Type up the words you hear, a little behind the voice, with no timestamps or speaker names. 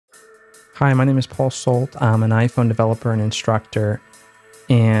Hi, my name is Paul Solt. I'm an iPhone developer and instructor,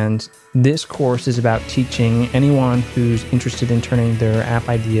 and this course is about teaching anyone who's interested in turning their app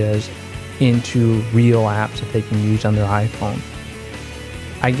ideas into real apps that they can use on their iPhone.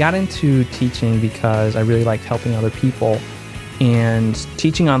 I got into teaching because I really liked helping other people, and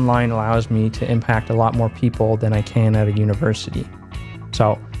teaching online allows me to impact a lot more people than I can at a university.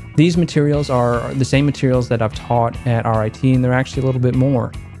 So these materials are the same materials that I've taught at RIT, and they're actually a little bit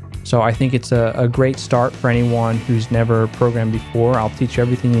more. So I think it's a great start for anyone who's never programmed before. I'll teach you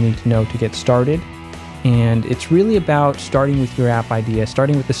everything you need to know to get started. And it's really about starting with your app idea,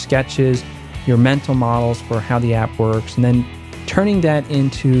 starting with the sketches, your mental models for how the app works, and then turning that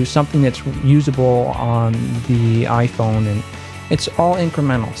into something that's usable on the iPhone. And it's all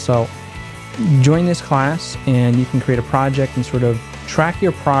incremental. So join this class and you can create a project and sort of track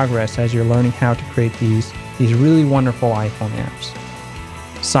your progress as you're learning how to create these really wonderful iPhone apps.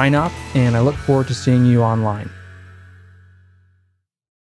 Sign up, and I look forward to seeing you online.